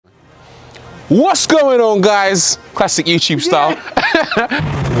What's going on, guys? Classic YouTube style.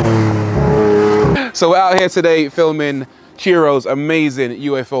 So we're out here today filming Chiro's amazing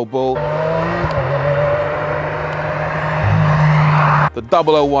UFO bull. The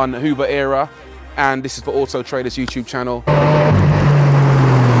 001 Hoover era. And this is for Autotrader's YouTube channel.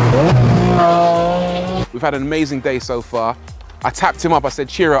 We've had an amazing day so far. I tapped him up, I said,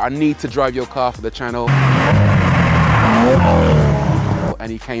 Chiro, I need to drive your car for the channel. And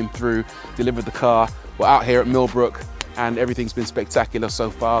he came through, delivered the car. We're out here at Millbrook and everything's been spectacular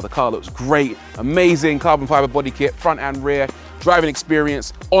so far. The car looks great, amazing carbon fiber body kit, front and rear, driving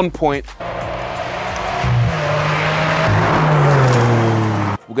experience, on point.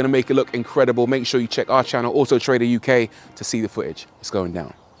 We're gonna make it look incredible. Make sure you check our channel, Autotrader UK, to see the footage. It's going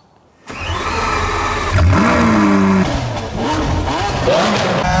down.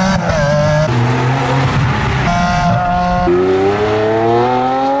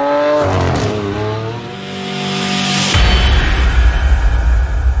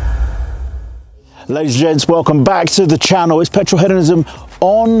 Ladies and gents, welcome back to the channel. It's Petrolheadonism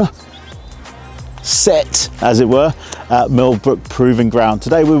on set, as it were, at Millbrook Proving Ground.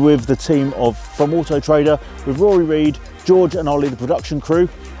 Today we're with the team from Autotrader, with Rory Reid, George and Ollie, the production crew,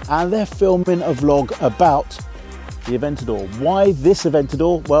 and they're filming a vlog about the Aventador. Why this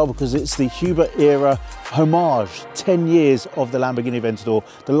Aventador? Well, because it's the Huber era homage, 10 years of the Lamborghini Aventador.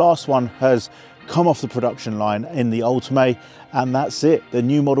 The last one has come off the production line in the Ultimate, and that's it. The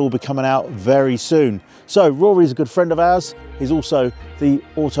new model will be coming out very soon. So Rory's a good friend of ours. He's also the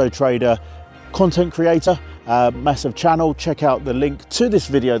Autotrader content creator, massive channel. Check out the link to this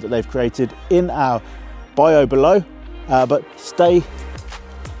video that they've created in our bio below, but stay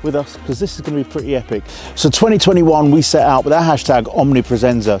with us because this is going to be pretty epic. So 2021 we set out with our hashtag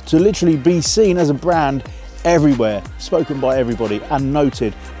Omnipresenza to literally be seen as a brand everywhere, spoken by everybody and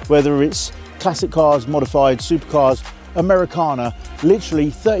noted, whether it's classic cars, modified, supercars, Americana, literally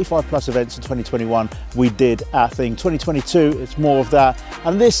 35 plus events in 2021. We did our thing. 2022, it's more of that.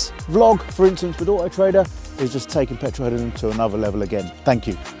 And this vlog, for instance, with Autotrader, is just taking Petrolheadonism to another level again. Thank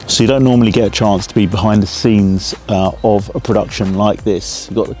you. So you don't normally get a chance to be behind the scenes of a production like this.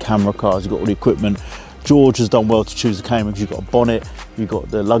 You've got the camera cars, you've got all the equipment. George has done well to choose the camera because you've got a bonnet, you've got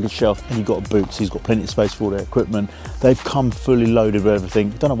the luggage shelf, and you've got a boot, so he's got plenty of space for all their equipment. They've come fully loaded with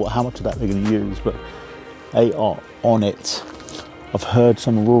everything. Don't know how much of that they're going to use, but they are on it. I've heard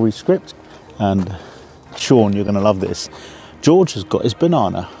some of Rory's script, and Sean, you're going to love this. George has got his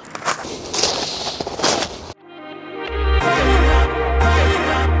banana.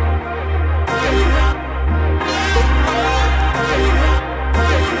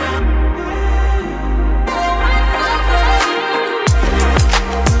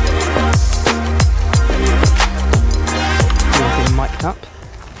 Up.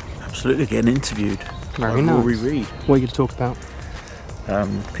 Absolutely, getting interviewed. Very nice. Rory Reid. What are you going to talk about?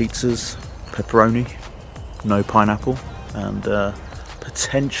 Pizzas, pepperoni, no pineapple, and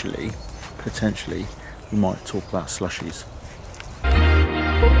potentially, we might talk about slushies.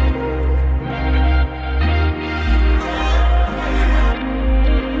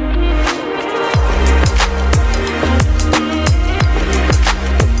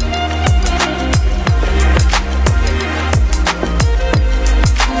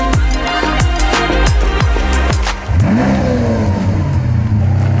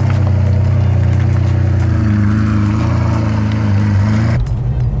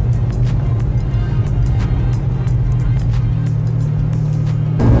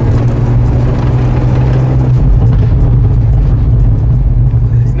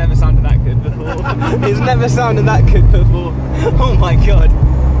 It's never sounded that good before. Oh my god.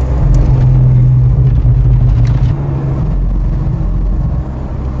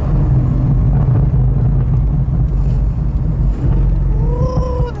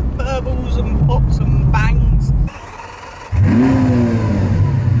 Ooh, the burbles and pops and bangs.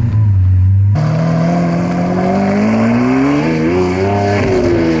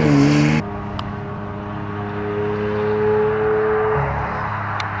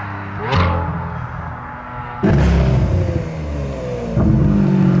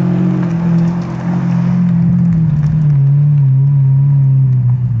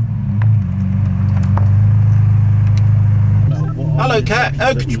 Hello Kat,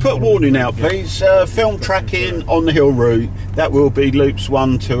 could you put a warning out please? Film tracking on the hill route, that will be loops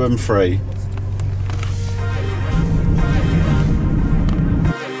 1, 2 and 3.